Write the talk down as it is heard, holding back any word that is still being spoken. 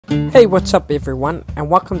Hey, what's up everyone, and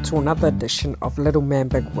welcome to another edition of Little Man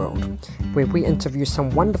Big World, where we interview some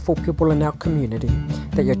wonderful people in our community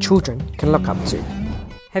that your children can look up to.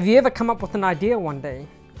 Have you ever come up with an idea one day,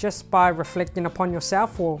 just by reflecting upon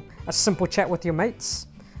yourself or a simple chat with your mates?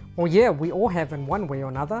 Well yeah, we all have in one way or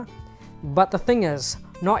another, but the thing is,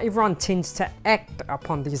 not everyone tends to act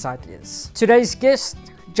upon these ideas. Today's guest,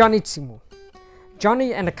 Johnny Timu.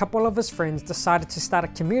 Johnny and a couple of his friends decided to start a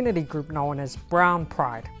community group known as Brown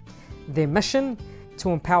Pride. Their mission? To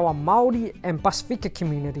empower Māori and Pasifika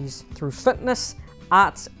communities through fitness,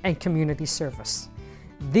 arts and community service.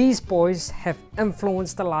 These boys have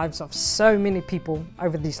influenced the lives of so many people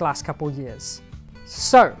over these last couple of years.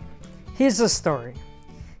 So, here's a story.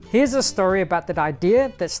 Here's a story about that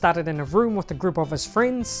idea that started in a room with a group of his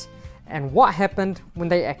friends and what happened when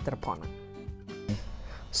they acted upon it.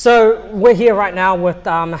 So, we're here right now with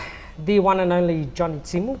the one and only Johnny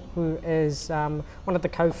Timu, who is one of the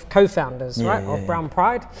co-founders of Brown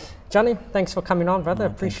Pride. Johnny, thanks for coming on, brother.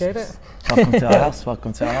 Appreciate it. Welcome to our house.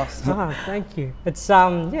 Welcome to our house. Thank you. It's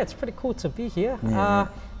it's pretty cool to be here.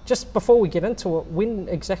 Just before we get into it, when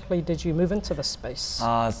exactly did you move into this space?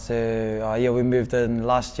 We moved in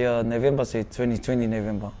last year, November, so 2020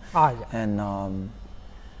 November. And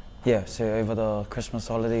so over the Christmas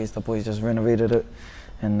holidays, the boys just renovated it,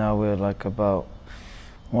 and now we're like about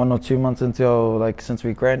 1 or 2 months into our, since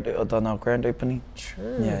we done our grand opening.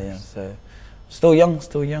 True. So still young.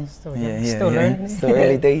 Still learning. Still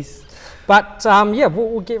early days. But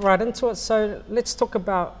we'll get right into it. So let's talk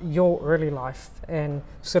about your early life and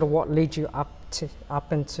sort of what led you up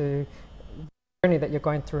into the journey that you're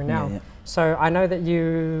going through now. So I know that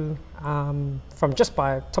you, from just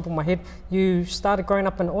by top of my head, you started growing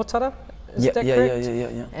up in Otara. Is that correct?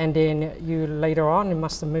 Yeah. And then you later on, you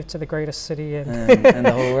must have moved to the greatest city and the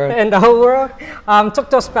whole world. And the whole world. Talk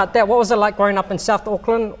to us about that. What was it like growing up in South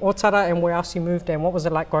Auckland, Otara, and where else you moved? And what was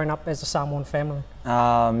it like growing up as a Samoan family?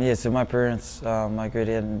 So my parents, my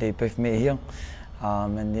granddad, they both met here.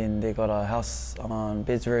 And then they got a house on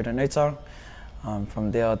Beds Road in Otara.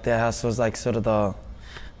 From there, their house was like sort of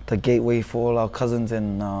the gateway for all our cousins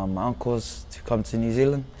and my uncles to come to New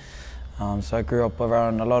Zealand. So I grew up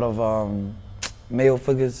around a lot of male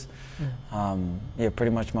figures.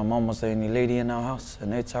 Pretty much my mom was the only lady in our house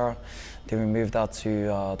in Otara. Then we moved out to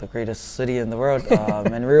the greatest city in the world,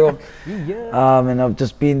 Manreo. And I've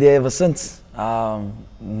just been there ever since. I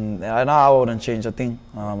know I wouldn't change a thing.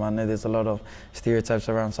 I know there's a lot of stereotypes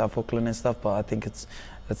around South Auckland and stuff, but I think it's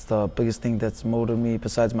the biggest thing that's molded me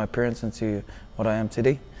besides my parents into what I am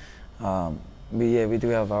today. We do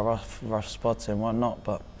have our rough spots and whatnot,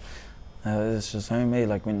 but it's just homemade.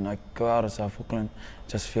 Like when I go out of South Auckland,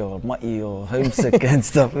 just feel muddy or homesick and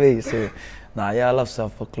stuff. So, I love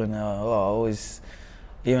South Auckland. I always,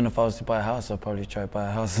 even if I was to buy a house, I'd probably try to buy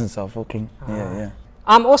a house in South Auckland.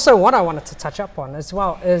 Also, what I wanted to touch up on as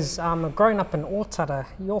well is growing up in Otara.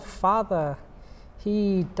 Your father,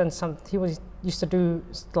 he used to do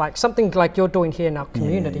like something like you're doing here in our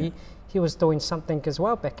community. He was doing something as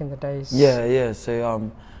well back in the days.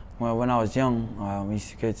 So when I was young, we used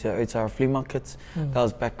to go to Otara flea markets. That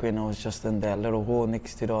was back when I was just in that little hall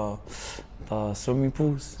next to the swimming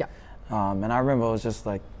pools. And I remember it was just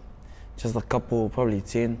a couple, probably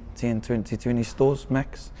 20 stores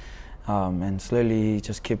max. And slowly he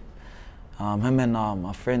just kept, him and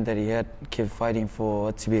a friend that he had kept fighting for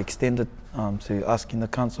it to be extended, so asking the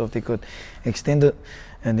council if they could extend it.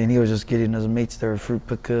 And then he was just getting his mates that were fruit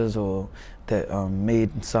pickers or that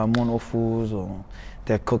made Samoan offals or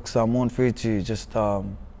that cooked Samoan food to just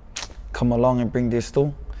come along and bring their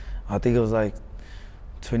stall. I think it was like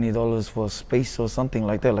 $20 for space or something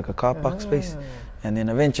like that, like a car park space. And then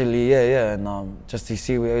eventually, and just to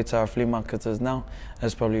see where Otara Flea Market is now,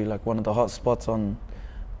 that's probably like one of the hot spots on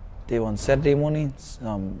Saturday mornings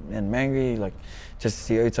in Mangere, like just to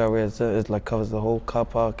see Otara where it like covers the whole car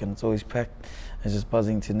park and it's always packed. It's just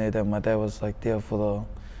buzzing to know that my dad was like there for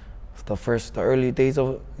the early days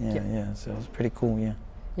of it. So it was pretty cool.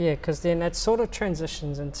 Because then it sort of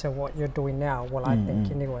transitions into what you're doing now. Well, I think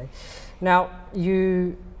anyway. Now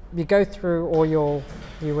you go through, or you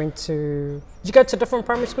went to. Did you go to different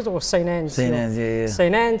primary schools or St. Anne's? St. Anne's,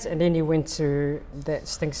 St. Anne's, and then you went to that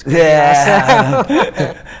stinks school.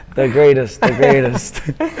 The greatest.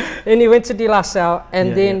 Then you went to De La Salle,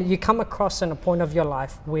 and then you come across in a point of your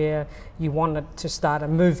life where you wanted to start a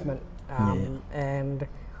movement, and.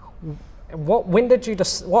 What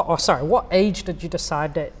age did you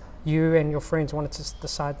decide that you and your friends wanted to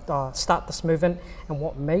start this movement, and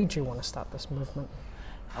what made you want to start this movement?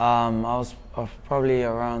 I was probably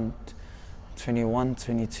around 21,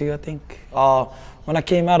 22, I think. When I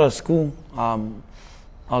came out of school,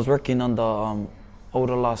 I was working under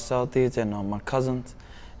older last cell dudes and my cousins,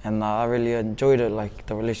 and I really enjoyed it, like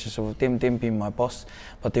the relationship with them being my boss.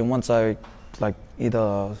 But then once I like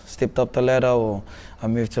either stepped up the ladder or I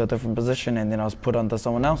moved to a different position and then I was put under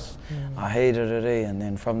someone else, I hated it. And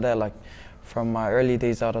then from there, like from my early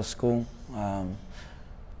days out of school,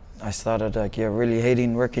 I started like really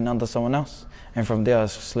hating working under someone else. And from there I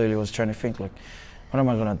slowly was trying to think like, what am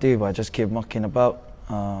I gonna do? But I just kept mucking about.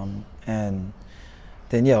 And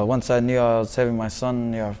then once I knew I was having my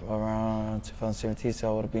son around 2017,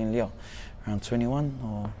 so I would have been around 21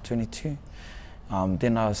 or 22.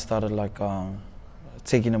 Then I started like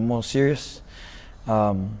taking it more serious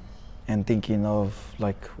and thinking of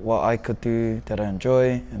like what I could do that I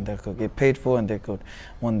enjoy and that I could get paid for and that could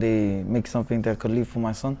one day make something that I could leave for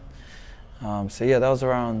my son. So that was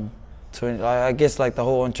around 20. I guess like the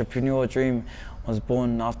whole entrepreneurial dream was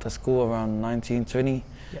born after school around 19, 20.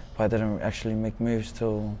 But I didn't actually make moves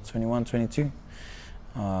till 21, 22.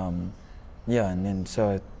 And then so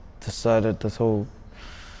I decided this whole,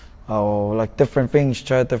 like different things,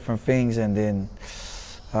 tried different things, and then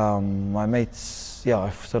my mates, I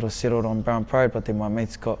sort of settled on Brown Pride, but then my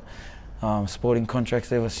mates got sporting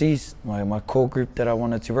contracts overseas, my core group that I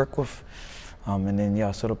wanted to work with. And then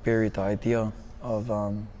I sort of buried the idea of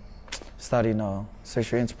starting a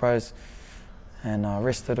social enterprise, and I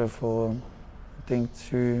rested it for I think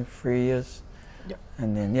 2-3 years.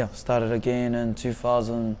 And then started again in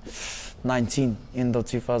 2019, end of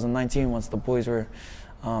 2019, once the boys were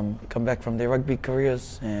come back from their rugby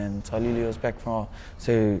careers and Talili was back from.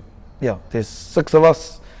 So there's 6 of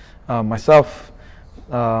us, myself,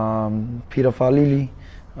 Peter Falili,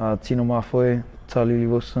 Tino Mafoe, Talili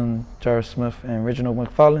Wilson, Jared Smith, and Reginald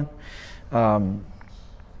McFarlane.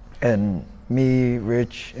 And me,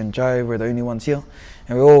 Rich, and Jai were the only ones here.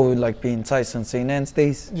 And we all like been tight since St. Anne's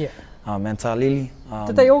days. And Talili.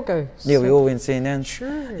 Did they all go? We all went St. Anne's.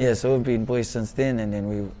 Sure. So we've been boys since then, and then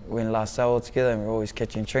we went last hour together, and we were always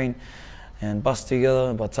catching train and bus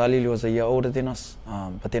together. But Talili was a year older than us.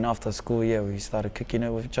 But then after school, we started kicking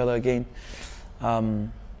it with each other again.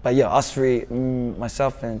 But us three,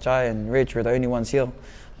 myself and Jai and Rich were the only ones here.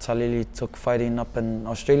 Talili took fighting up in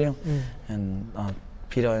Australia, and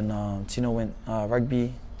Peter and Tino went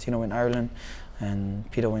rugby, Tino went Ireland, and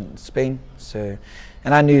Peter went Spain. So,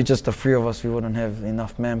 and I knew just the 3 of us, we wouldn't have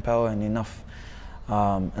enough manpower and enough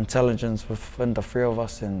intelligence within the 3 of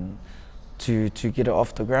us and to get it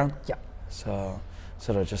off the ground. So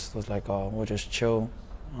I just was like, we'll just chill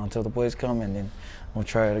until the boys come and then we'll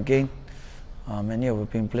try it again. And we've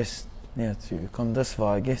been blessed to come this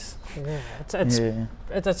far, I guess.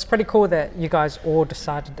 It's pretty cool that you guys all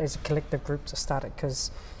decided as a collective group to start it, because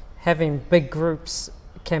having big groups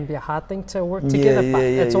can be a hard thing to work together, but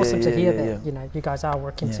it's awesome to hear that you guys are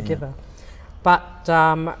working together. But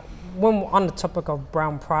when on the topic of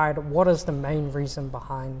Brown Pride, what is the main reason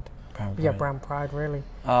behind Brown Pride really?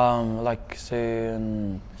 Like so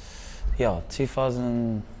in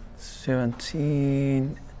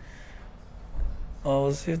 2017, oh,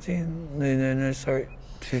 was it 15? No, sorry.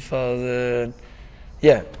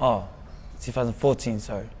 2014,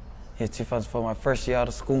 sorry. 2004, my first year out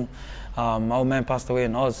of school. My old man passed away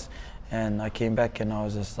in Oz, and I came back and I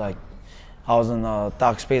was just like, I was in a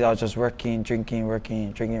dark space. I was just working, drinking,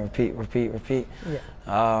 repeat.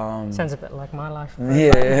 Sounds a bit like my life.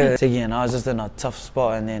 Again, I was just in a tough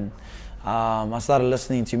spot, and then I started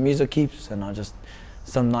listening to music keeps, and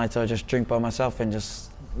some nights I just drink by myself and just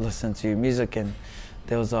listen to music. And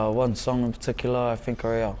there was one song in particular, I think,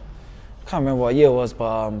 I can't remember what year it was,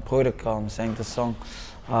 but Poetic sang the song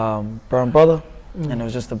Brown Brother, and it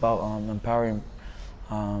was just about empowering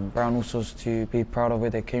brown Usos to be proud of where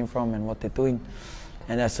they came from and what they're doing.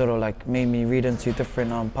 And that sort of like made me read into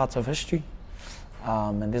different parts of history.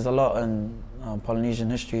 And there's a lot in Polynesian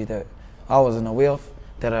history that I wasn't aware of,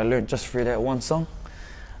 that I learned just through that one song.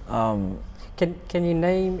 Can you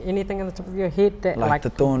name anything on the top of your head that like the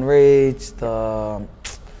Dawn Raids, the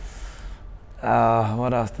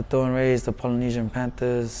what else? The Dawn Raids, the Polynesian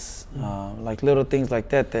Panthers, like little things like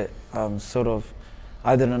that sort of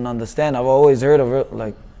I didn't understand. I've always heard of it,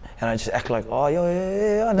 like, and I just act like, oh, I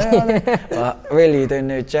know. But really, don't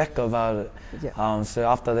know jack about it. So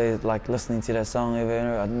after they like listening to that song,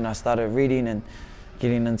 then I started reading and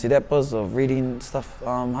getting into that buzz of reading stuff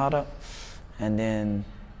harder, and then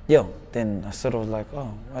then I sort of like,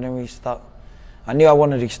 oh, why don't we start? I knew I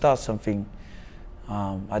wanted to start something.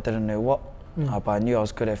 I didn't know what, but I knew I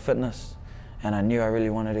was good at fitness, and I knew I really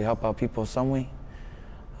wanted to help out people some way.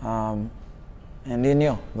 And then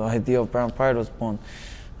the idea of Brown Pride was born.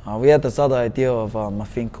 We had this other idea of a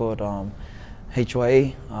thing called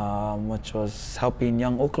HYA, which was helping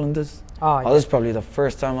young Aucklanders. Oh, this is probably the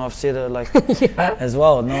first time I've said it like as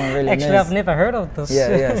well. No one really Actually, knows. I've never heard of this.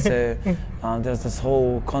 Yeah. So there's this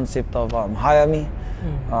whole concept of Hire Me,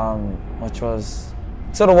 which was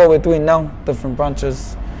sort of what we're doing now, different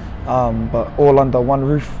branches, but all under one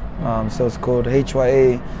roof. So it's called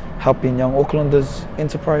HYA, Helping Young Aucklanders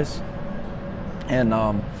Enterprise. And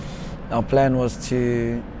our plan was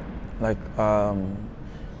to like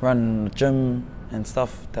run a gym and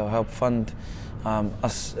stuff that will help fund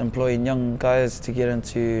us employing young guys to get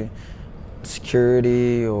into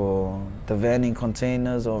security or the vanning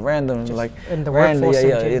containers or random, just like in the workforce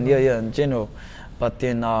in general. But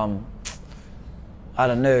then I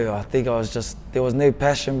don't know, I think there was no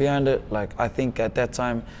passion behind it. Like I think at that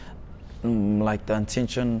time, like the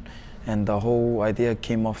intention and the whole idea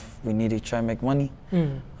came off, we need to try and make money.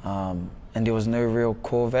 And there was no real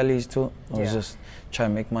core values to it. It was just try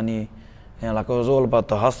and make money. And like it was all about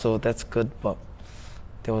the hustle, that's good, but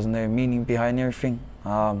there was no meaning behind everything.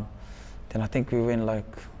 Then I think we went like,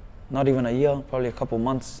 not even a year, probably a couple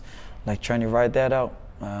months, like trying to ride that out.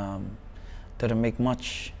 Didn't make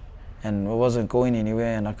much, and it wasn't going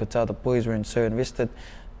anywhere, and I could tell the boys weren't so invested.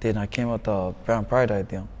 Then I came up with the Brown Pride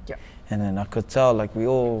idea. And then I could tell like we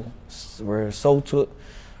all were sold to it,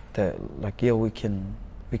 that like, yeah, we can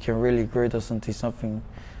really grow this into something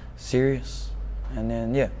serious. And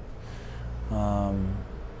then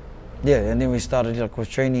and then we started like with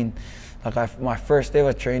training. Like my first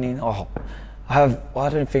ever training, I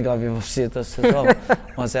don't think I've ever said this as well,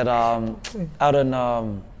 was at out in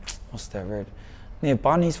what's that road? Near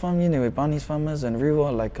Barney's Farm, you know where Barney's Farm is in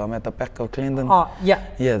Riwa, like at the back of Clendon. Yeah,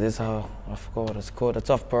 there's I forgot what it's called. It's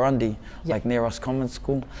off Burundi, like near us Common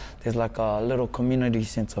School. There's like a little community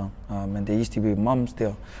center, and there used to be mums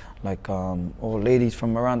there, like old ladies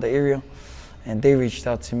from around the area, and they reached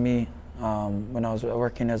out to me when I was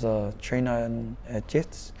working as a trainer at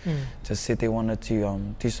Jets. Just said they wanted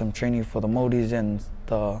to do some training for the Māoris and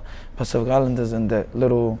the Pacific Islanders in that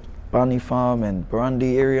little Barney Farm and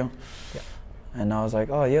Burundi area. And I was like,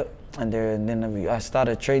 oh yeah. And then I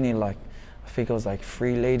started training, like I think it was like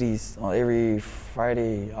 3 ladies on every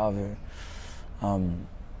Friday of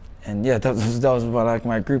and yeah, that was like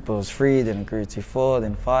my group. It was 3, then it grew to 4,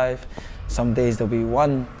 then 5. Some days there'll be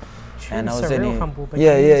 1. And I was in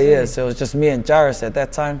it. So it was just me and Jairus at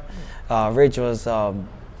that time. Reg was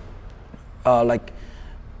like,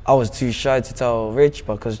 I was too shy to tell Reg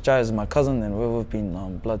because Jairus is my cousin and we've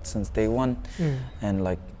been blood since day 1. And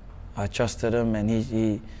like I trusted him, and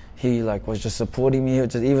he like was just supporting me.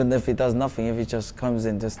 Just even if he does nothing, if he just comes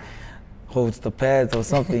and just holds the pads or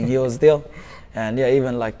something, he was there. And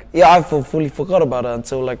even like I fully forgot about it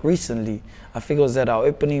until like recently. I think it was at our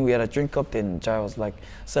opening, we had a drink up, then Jai was like,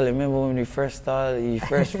 so remember when we first started,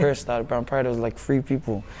 first started Brown Pride, it was like 3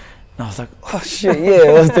 people. And I was like, oh shit,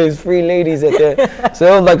 it was those 3 ladies at there. So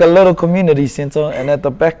it was like a little community center, and at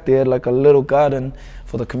the back there, like a little garden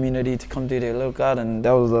for the community to come to their little garden.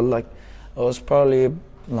 That was it was probably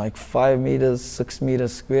like 5 meters, 6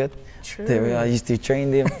 meters squared. There I used to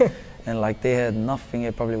train them. And like they had nothing, they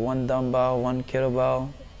had probably 1 dumbbell, 1 kettlebell,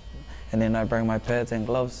 and then I bring my pads and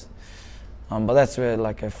gloves. But that's where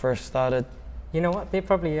like I first started. You know what? They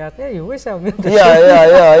probably out there. You wish I remember.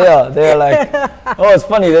 Yeah. They're like, oh, it's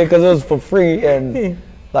funny because it was for free, and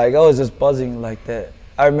like I was just buzzing like that.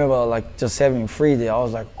 I remember like just having free there. I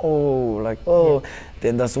was like, oh.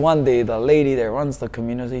 Then this one day, the lady that runs the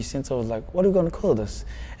community center was like, "What are we gonna call this?"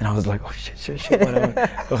 And I was like, "Oh shit, whatever.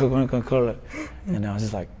 What are we gonna call it?" And I was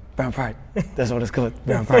just like, Brown Pride. That's what it's called,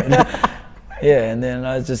 Brown Pride. And then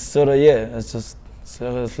I just sort of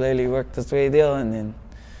slowly worked its way there, and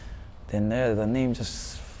then the name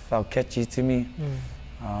just felt catchy to me.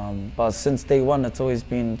 But since day 1, it's always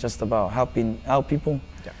been just about helping out people.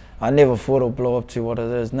 I never thought it would blow up to what it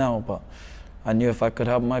is now, but I knew if I could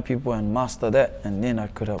help my people and master that, and then I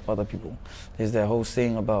could help other people. There's that whole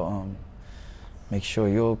saying about make sure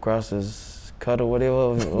your grass is cut or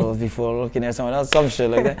whatever, or before looking at someone else, some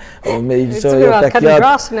shit like that. Or make sure your backyard.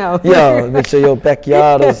 Grass now. Make sure your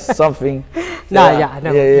backyard or something.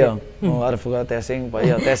 Oh, I forgot that saying, but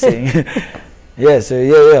that saying. I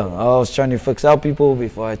was trying to fix out people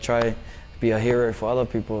before I try to be a hero for other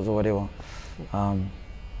people or whatever.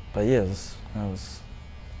 But that was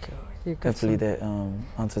hopefully that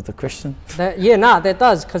answers the question. That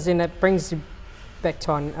does, because then it brings you back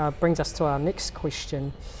to brings us to our next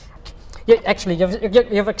question. Yeah, actually,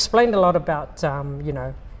 you've explained a lot about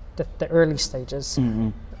the early stages.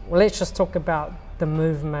 Well, let's just talk about the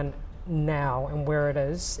movement now and where it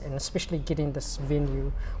is, and especially getting this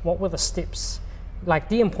venue. What were the steps like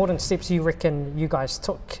the important steps you reckon you guys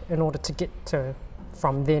took in order to get to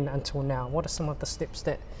from then until now. What are some of the steps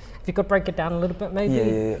that, if you could break it down a little bit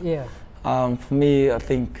maybe? Yeah. For me, I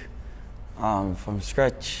think from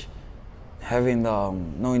scratch, having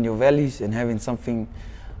knowing your values and having something,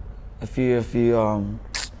 if you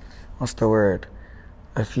what's the word?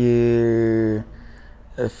 If you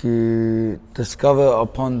discover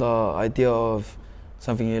upon the idea of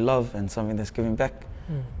something you love and something that's giving back,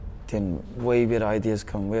 then way better ideas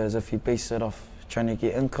come. Whereas if you base it off trying to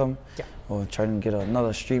get income or trying to get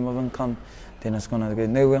another stream of income, then it's gonna go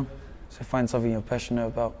nowhere. So find something you're passionate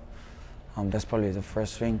about. That's probably the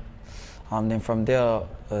first thing. Then from there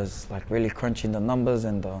is like really crunching the numbers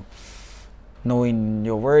and knowing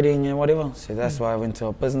your wording and whatever. So that's why I went to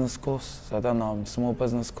a business course. So I done a small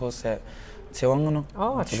business course at Te Wangano.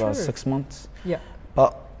 Oh, it's about 6 months. Yeah.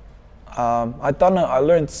 But I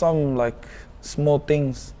learned some like small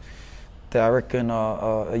things that I reckon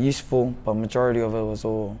are useful, but majority of it was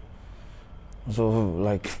all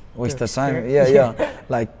like waste of time. Yeah.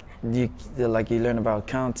 Like you learn about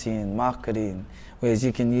accounting, marketing, whereas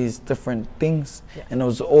you can use different things, and it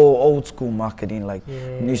was all old school marketing, like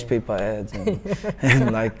newspaper ads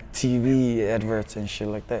and like TV adverts and shit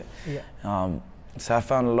like that. So I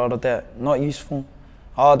found a lot of that not useful.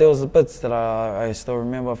 There was the bits that I still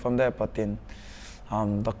remember from that, but then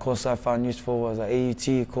the course I found useful was an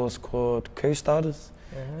AUT course called Co-Starters,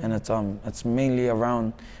 and it's mainly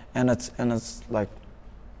around, and it's like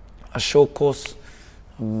a short course,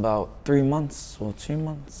 about 3 months or 2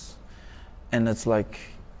 months, and it's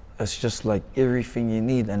just like everything you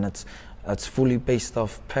need, and it's fully based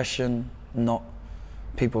off passion, not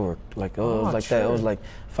paperwork. Like it was like that. It was like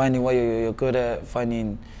finding what you're good at,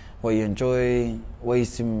 finding what you enjoy,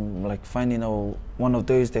 ways to like finding one of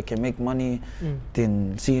those that can make money,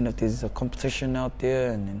 then seeing if there's a competition out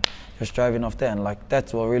there, and then just driving off that. And like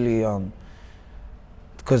that's what really,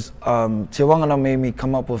 because Te Wangana made me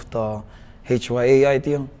come up with the HYA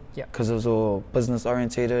idea, because it was all business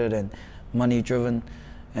orientated and money driven,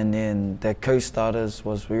 and then the Co-Starters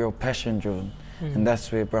was real passion driven, and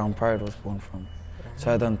that's where Brown Pride was born from.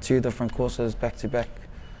 So I done 2 different courses back to back,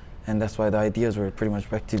 and that's why the ideas were pretty much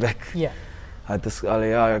back to back. I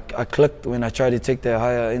clicked when I tried to take the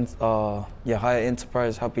higher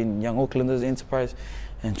enterprise, helping young Aucklanders enterprise,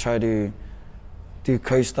 and try to do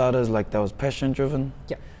Co-Starters like that was passion driven.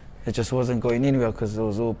 It just wasn't going anywhere because it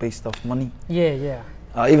was all based off money.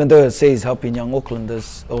 Even though it says helping young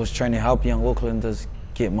Aucklanders, I was trying to help young Aucklanders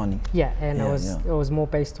get money. It was more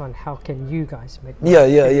based on how can you guys make money.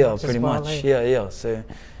 Pretty much. So,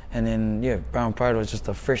 and then Brown Pride was just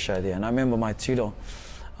a fresh idea. And I remember my tutor,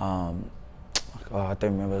 I don't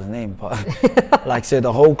remember his name, but like I said,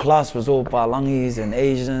 the whole class was all Palangis and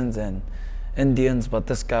Asians and Indians, but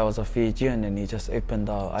this guy was a Fijian, and he just opened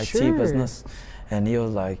our IT business, and he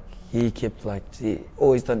was like, he kept like, he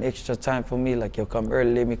always done extra time for me, like he'll come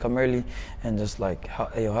early, let me come early, and just like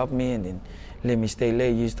he'll help me, and then let me stay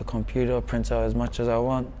late, use the computer, print out as much as I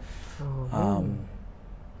want.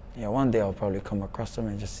 One day I'll probably come across him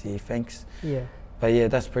and just say thanks. But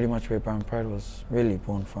that's pretty much where Brown Pride was really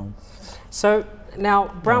born from. So now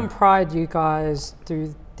Brown Pride, you guys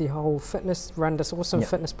do the whole fitness, run this awesome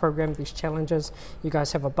fitness program, these challenges. You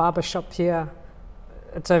guys have a barber shop here.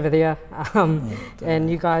 It's over there, and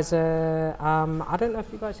you guys are, I don't know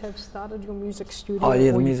if you guys have started your music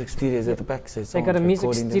studio. The music studio is at the back. So they got a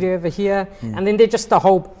music studio over here, and then they're just a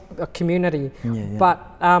whole community.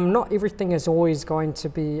 But not everything is always going to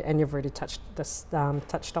be, and you've already touched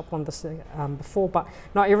up on this before, but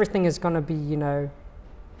not everything is going to be,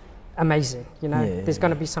 amazing. There's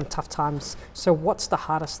going to be some tough times. So what's the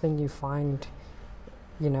hardest thing you find,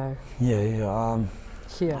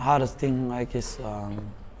 The hardest thing, I guess,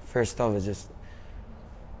 first off is just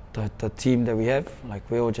the team that we have. Like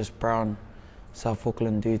we're all just brown South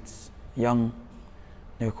Auckland dudes, young,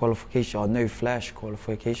 no qualification or no flash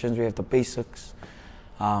qualifications. We have the basics,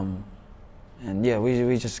 and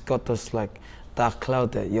we just got this like dark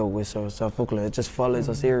cloud that we're South Auckland. It just follows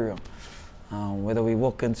us area. Whether we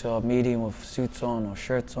walk into a meeting with suits on or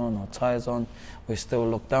shirts on or ties on, we're still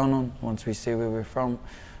looked down on. Once we say where we're from,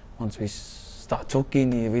 once we start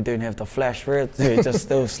talking, we don't have the flash words, we're just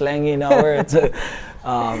still slanging our words.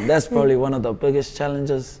 That's probably one of the biggest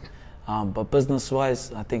challenges. But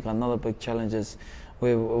business-wise, I think another big challenge is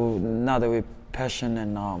now that we're passionate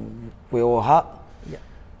and we're all heart.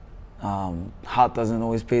 Heart doesn't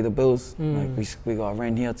always pay the bills. Like we got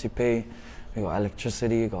rent here to pay, we got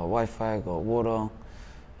electricity, got Wi-Fi, got water,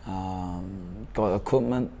 got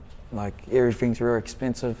equipment. Like everything's real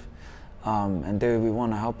expensive. And though we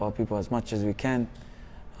want to help our people as much as we can,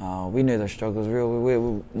 We know the struggle's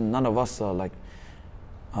real. None of us are like,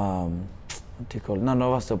 what do you call it? None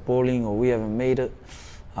of us are balling or we haven't made it.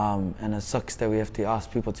 And it sucks that we have to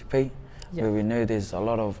ask people to pay. Yeah. Where we know there's a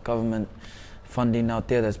lot of government funding out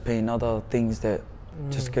there that's paying other things that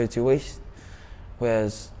just go to waste.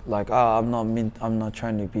 Whereas, like, I'm not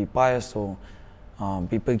trying to be biased or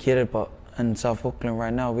be big-headed, but in South Auckland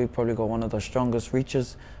right now, we've probably got one of the strongest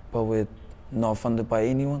reaches, but we're not funded by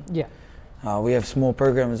anyone. Yeah. We have small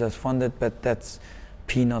programs that's funded, but that's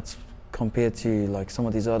peanuts compared to like some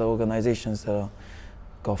of these other organizations that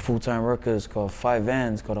got full-time workers, got 5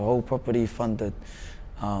 vans, got a whole property funded,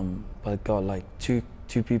 but got like two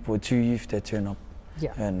people, 2 youth that turn up.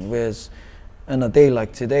 Yeah. And whereas in a day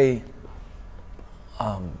like today,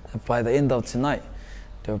 by the end of tonight,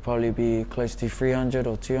 there will probably be close to 300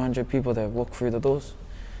 or 200 people that walk through the doors.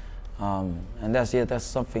 And that's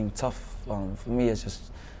something tough for me. It's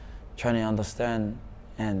just trying to understand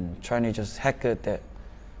and trying to just hack it that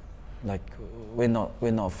like we're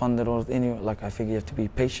not funded or any. Like, I think you have to be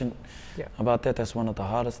patient about that. That's one of the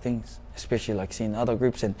hardest things, especially like seeing other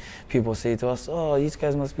groups and people say to us, "Oh, these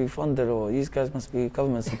guys must be funded or these guys must be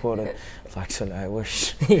government supported." It's like, actually, I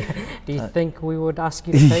wish. Do you think we would ask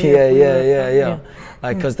you to pay? Yeah.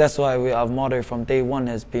 Like, because that's why our motto from day one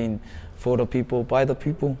has been for the people, by the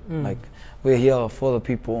people. Like, we're here for the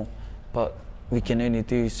people, but we can only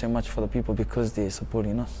do so much for the people because they're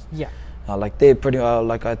supporting us. Yeah. Like, they pretty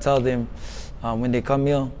like I tell them when they come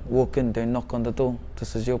here, walk in, they knock on the door.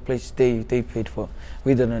 This is your place. They paid for.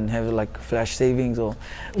 We didn't have like flash savings, or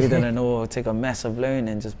we didn't take a massive loan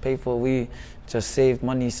and just pay for. We just saved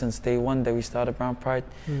money since day one that we started Brown Pride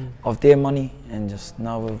of their money, and just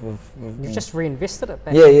now we've just reinvested it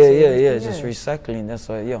back. Yeah. Just recycling. That's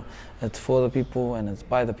why it's for the people and it's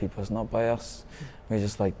by the people. It's not by us. We're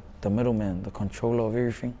just like the middleman, the controller of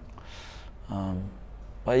everything.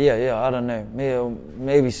 But I don't know.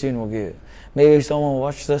 Maybe soon we'll get it. Maybe someone will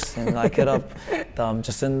watch this and like it up,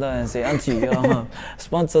 Jacinda, and say, "Auntie,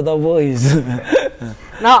 sponsor the boys."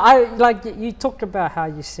 No, like you talked about how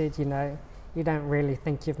you said, you don't really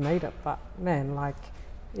think you've made it, but man, like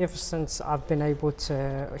ever since I've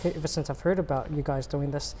heard about you guys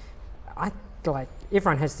doing this, like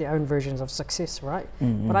everyone has their own versions of success, right?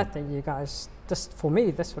 But I think you guys, for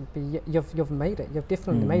me, this would be you've made it. You've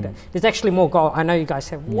definitely made it. There's actually more goal. I know you guys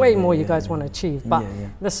have way more you guys want to achieve, but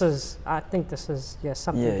I think this is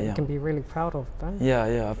something that you can be really proud of. Right?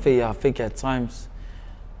 I think at times,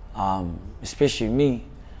 especially me,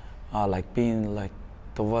 like being like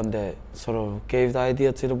the one that sort of gave the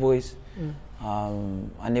idea to the boys.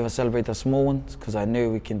 I never celebrate the small ones because I know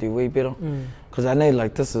we can do way better. Because I know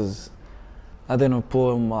like this is. I didn't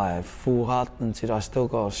pour my full heart into it. I still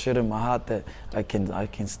got shit in my heart that I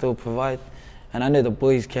can still provide, and I know the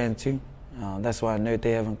boys can too. That's why I know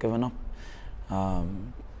they haven't given up.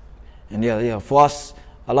 And for us,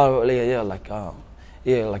 a lot of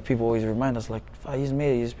like people always remind us like, "Oh, he's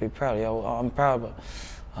made it. He's be proud." I'm proud, but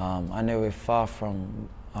I know we're far from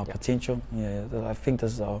our potential. I think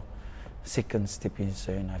this is our second stepping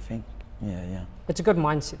stone. I think. It's a good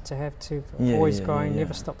mindset to have too. Always growing,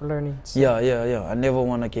 never stop learning. So. I never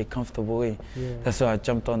want to get comfortable. That's why I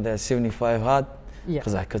jumped on that 75 hard.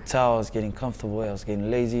 Because I could tell I was getting comfortable. I was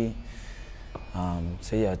getting lazy.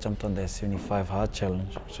 I jumped on that 75 hard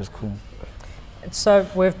challenge, which was cool. So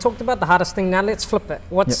we've talked about the hardest thing. Now let's flip it.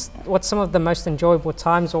 What's some of the most enjoyable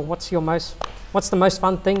times, or what's the most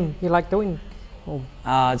fun thing you like doing?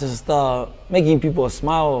 Just making people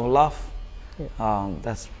smile or laugh.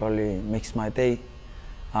 That's probably makes my day,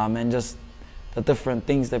 and just the different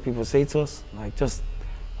things that people say to us, like just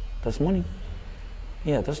this morning.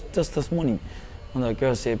 Just this morning, when the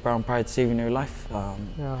girl said Brown Pride saving her life,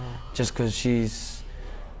 just because she's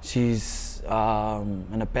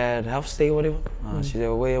in a bad health state or whatever, she's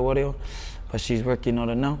away or whatever, but she's working on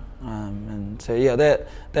it now, and so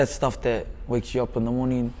that's stuff that wakes you up in the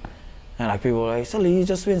morning, and like people are like, "Sully, you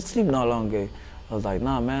just went to sleep not long ago." I was like,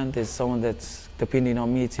 "Nah, man, there's someone that's depending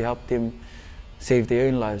on me to help them save their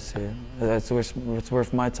own lives. It's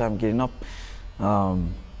worth my time getting up.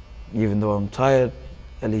 Even though I'm tired,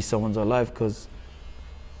 at least someone's alive because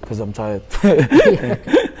I'm tired."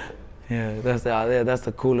 That's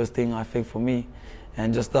the coolest thing I think for me.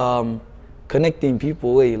 And just connecting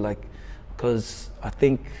people because I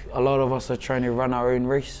think a lot of us are trying to run our own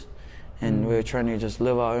race, and we're trying to just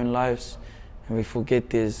live our own lives, and we forget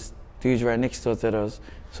there's dudes right next to us that are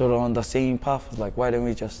sort of on the same path. It's like, why don't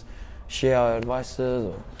we just share our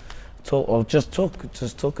advices or just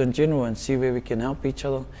talk in general and see where we can help each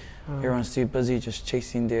other. Everyone's too busy just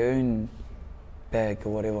chasing their own bag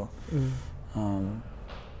or whatever.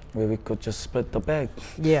 where we could just split the bag.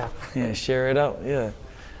 Yeah. Yeah, share it out. Yeah.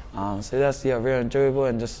 So that's very enjoyable,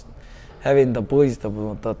 and just having the boys,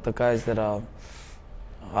 the guys that are.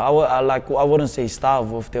 I wouldn't say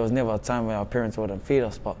starve if there was never a time where our parents wouldn't feed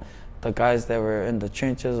us, but the guys that were in the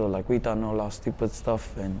trenches, or like we done all our stupid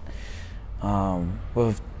stuff, and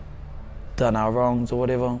we've done our wrongs or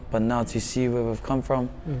whatever, but now to see where we've come from,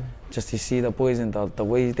 just to see the boys and the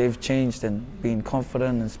way they've changed and being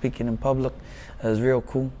confident and speaking in public is real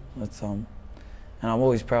cool. It's and I'm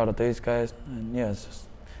always proud of those guys, and yeah, it's just,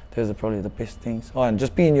 those are probably the best things. Oh, and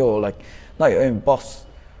just being not your own boss,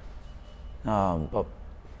 but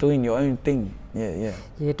doing your own thing. Yeah.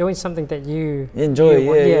 You're doing something that you enjoy.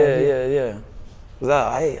 Yeah.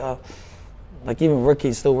 Like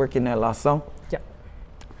even still working there last summer. Yeah.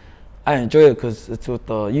 I enjoy it because it's with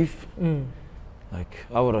the youth. Like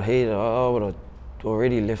I would have hated. I would have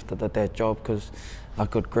already left at that job because I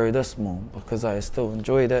could grow this more, because I still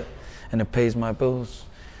enjoy that and it pays my bills.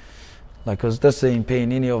 Like, cause this ain't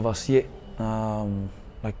paying any of us yet.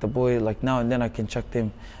 Like the boy, like now and then I can chuck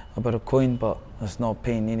them a bit of coin, but it's not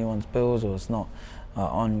paying anyone's bills, or it's not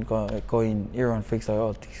ongoing year-on fix. Like,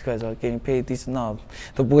 oh, these guys are getting paid decent. No,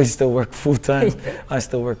 the boys still work full time. I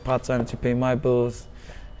still work part time to pay my bills,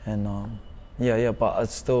 and but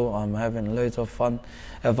it's still I'm having loads of fun.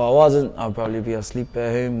 If I wasn't, I'd probably be asleep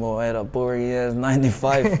at home or at a boring ass 9 to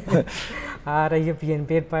 5. You'd be in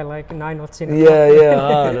bed by like 9 or 10.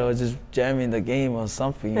 Hard. Or just jamming the game or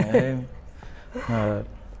something at home.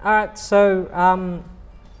 All right, so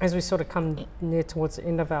as we sort of come near towards the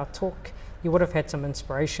end of our talk, you would have had some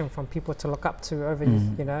inspiration from people to look up to over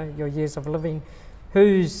your years of living.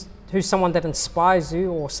 Who's someone that inspires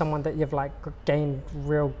you, or someone that you've like gained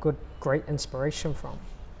real good, great inspiration from?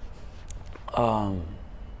 I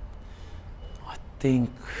think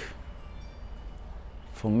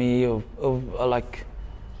for me, like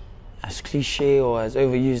as cliche or as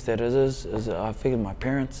overused that it is I figured my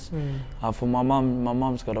parents. For my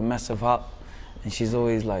mom's got a massive heart, and she's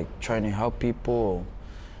always like trying to help people,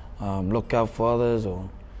 or look out for others,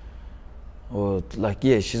 or like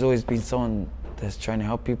she's always been someone that's trying to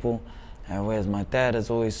help people. And whereas my dad is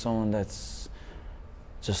always someone that's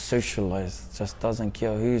just socialized, just doesn't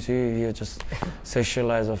care who's who, he'll just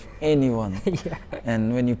socialize with anyone.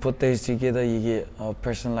 And when you put those together, you get a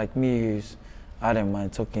person like me I don't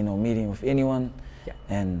mind talking or meeting with anyone,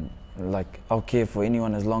 and like I'll care for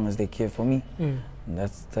anyone as long as they care for me. And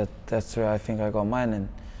that's where I think I got mine. And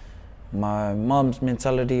my mom's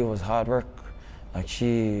mentality was hard work. Like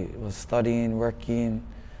she was studying, working,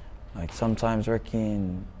 like sometimes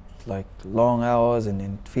working like long hours and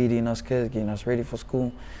then feeding us kids, getting us ready for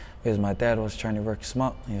school. Whereas my dad was trying to work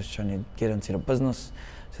smart. He was trying to get into the business.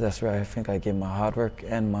 So that's where I think I get my hard work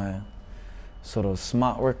and my sort of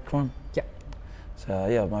smart work from.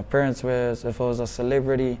 So my parents were, if I was a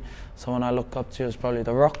celebrity, someone I look up to is probably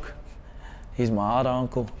The Rock. He's my other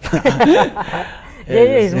uncle.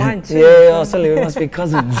 He's mine too. We must be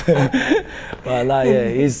cousins. But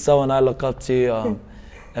he's someone I look up to.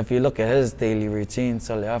 If you look at his daily routine,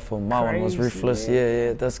 I thought my one was ruthless.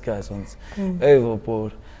 This guy's one's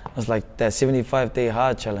overboard. It's like that 75-day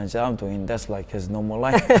hard challenge that I'm doing, that's like his normal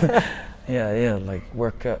life. Like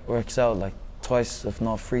works out like twice, if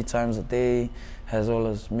not 3 times a day, has all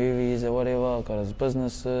his movies or whatever, got his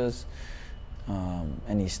businesses,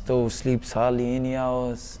 and he still sleeps hardly any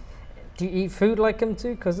hours. Do you eat food like him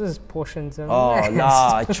too? Because his portions are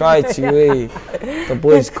I try to. The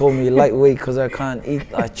boys call me lightweight because I can't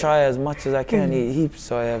eat. I try as much as I can eat heaps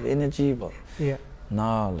so I have energy, but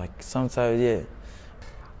like sometimes,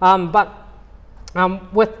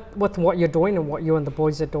 with what you're doing and what you and the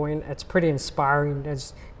boys are doing, it's pretty inspiring.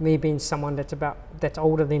 As me being someone that's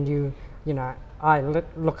older than you, I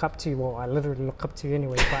look up to you. Well, I literally look up to you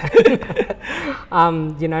anyway. But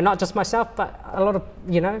not just myself, but a lot of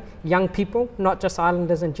young people, not just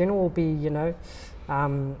Islanders in general, will be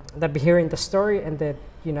they'll be hearing the story, and that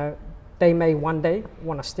they may one day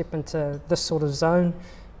want to step into this sort of zone,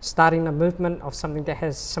 starting a movement of something that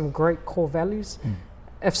has some great core values.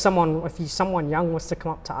 If someone young was to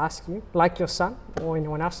come up to ask you, like your son or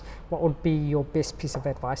anyone else, what would be your best piece of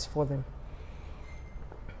advice for them?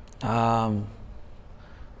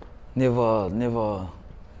 Never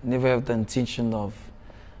have the intention of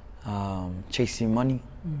chasing money.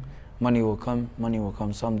 Money will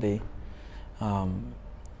come someday.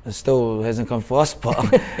 It still hasn't come for us, but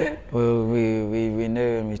we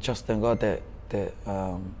know and we trust in God that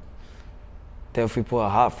if we put our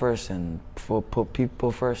heart first and put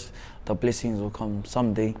people first, the blessings will come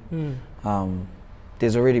someday.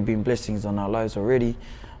 There's already been blessings on our lives already,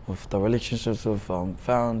 with the relationships we've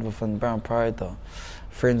found within Brown Pride, the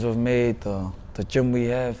friends we've made, the gym we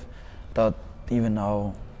have, that even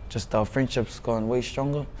our friendships gone way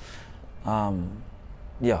stronger.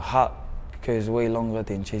 Yeah, heart goes way longer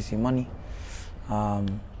than chasing money.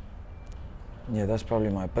 Yeah, that's probably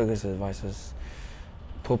my biggest advice, is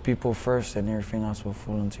put people first and everything else will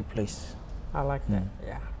fall into place. I like that,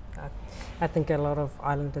 yeah. I think a lot of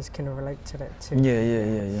Islanders can relate to that too.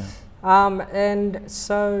 Yeah. And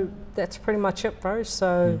so that's pretty much it, bro.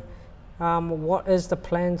 So what is the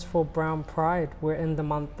plans for Brown Pride? We're in the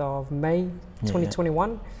month of May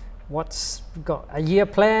 2021. What's got a year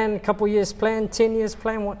plan, a couple years plan, 10 years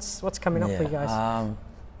plan? What's coming up for you guys?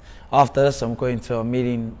 After this, I'm going to a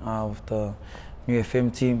meeting with the new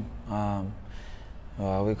FM team.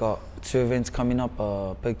 We got 2 events coming up: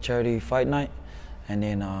 a big charity fight night, and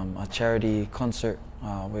then a charity concert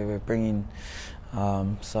where we're bringing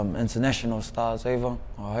some international stars over.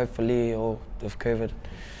 Hopefully, or if COVID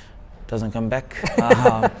doesn't come back.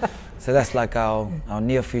 So that's like our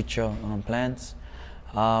near future plans.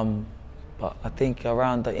 But I think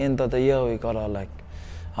around the end of the year we got a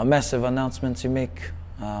massive announcement to make.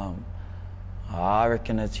 I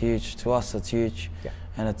reckon it's huge. To us, it's huge,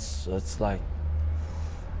 and it's like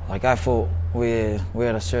I thought we're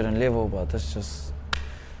at a certain level, but that's just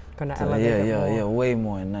gonna elevate it more. Way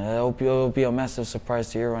more, and it'll be a massive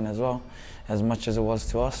surprise to everyone as well, as much as it was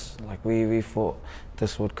to us. Like we thought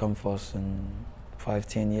this would come for us in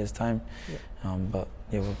 5-10 years time, but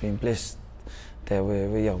yeah, we've been blessed that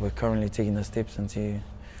we're currently taking the steps into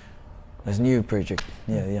this new project.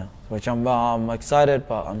 Which I'm excited,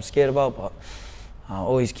 but I'm scared about, but I'm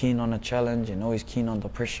always keen on a challenge and always keen on the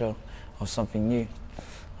pressure of something new.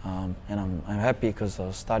 And I'm happy because I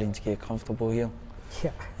was starting to get comfortable here.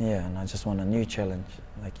 And I just want a new challenge.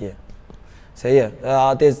 So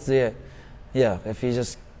if you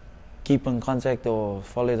just keep in contact or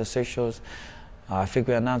follow the socials, I think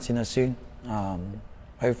we're announcing it soon,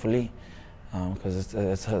 hopefully. Because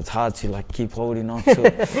it's hard to keep holding on to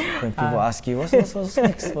it when people ask you what's next,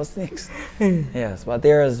 what's next. Yes, but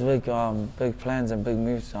there is big plans and big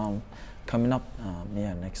moves coming up.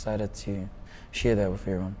 I'm excited to share that with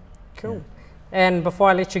everyone. Cool. And before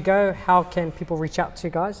I let you go, how can people reach out to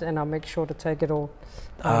you guys? And I'll make sure to tag it all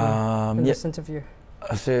in this interview.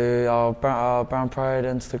 So our Brown Pride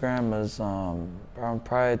Instagram is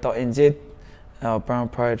brownpride.nz. Our Brown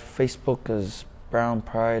Pride Facebook is Brown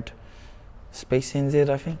Pride Space NZ,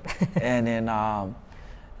 I think. And then our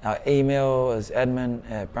email is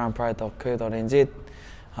admin@brownpride.co.nz.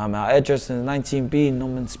 Our address is 19B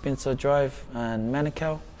Norman Spencer Drive in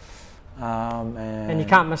Manukau. And you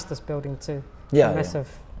can't miss this building too. Massive.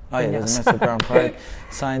 There's a massive Brown Pride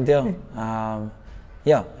sign there. And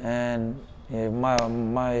my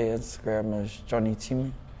Instagram is Johnny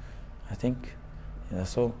Timu, I think.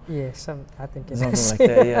 That's all. I think it's something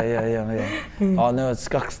like that. Oh no, it's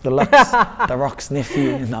Skux Deluxe, the Rock's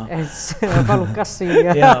nephew. It's forever.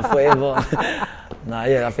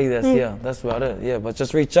 I think that's about it. But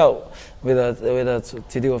just reach out, whether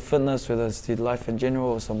to do with fitness, whether it's to life in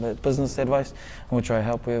general, or some business advice, and we'll try to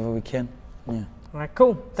help wherever we can. All right,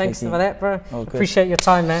 cool. Thanks for that, bro. Appreciate your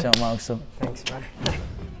time, man. Thanks, bro.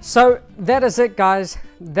 So that is it, guys.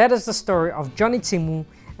 That is the story of Johnny Timu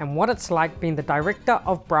and what it's like being the director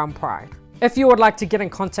of Brown Pride. If you would like to get in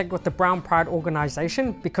contact with the Brown Pride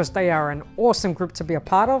organization, because they are an awesome group to be a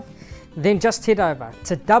part of, then just head over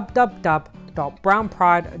to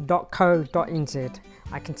www.brownpride.co.nz.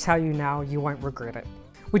 I can tell you now, you won't regret it.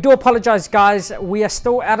 We do apologize, guys. We are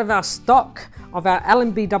still out of our stock of our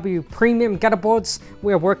LMBW premium gutter boards.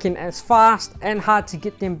 We're working as fast and hard to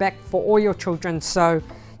get them back for all your children. So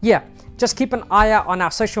just keep an eye out on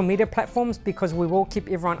our social media platforms, because we will keep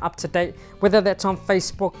everyone up to date, whether that's on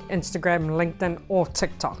Facebook, Instagram, LinkedIn, or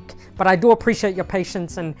TikTok. But I do appreciate your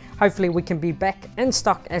patience, and hopefully we can be back in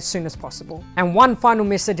stock as soon as possible. And one final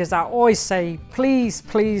message, as I always say, please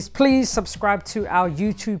subscribe to our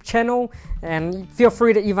YouTube channel, and feel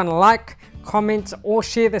free to even like, comment, or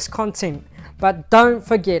share this content. But don't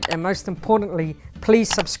forget, and most importantly, please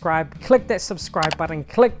subscribe. Click that subscribe button,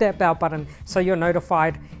 click that bell button, so you're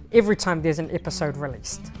notified every time there's an episode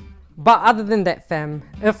released. But other than that, fam,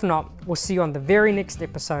 if not, we'll see you on the very next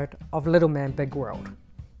episode of Little Man Big World.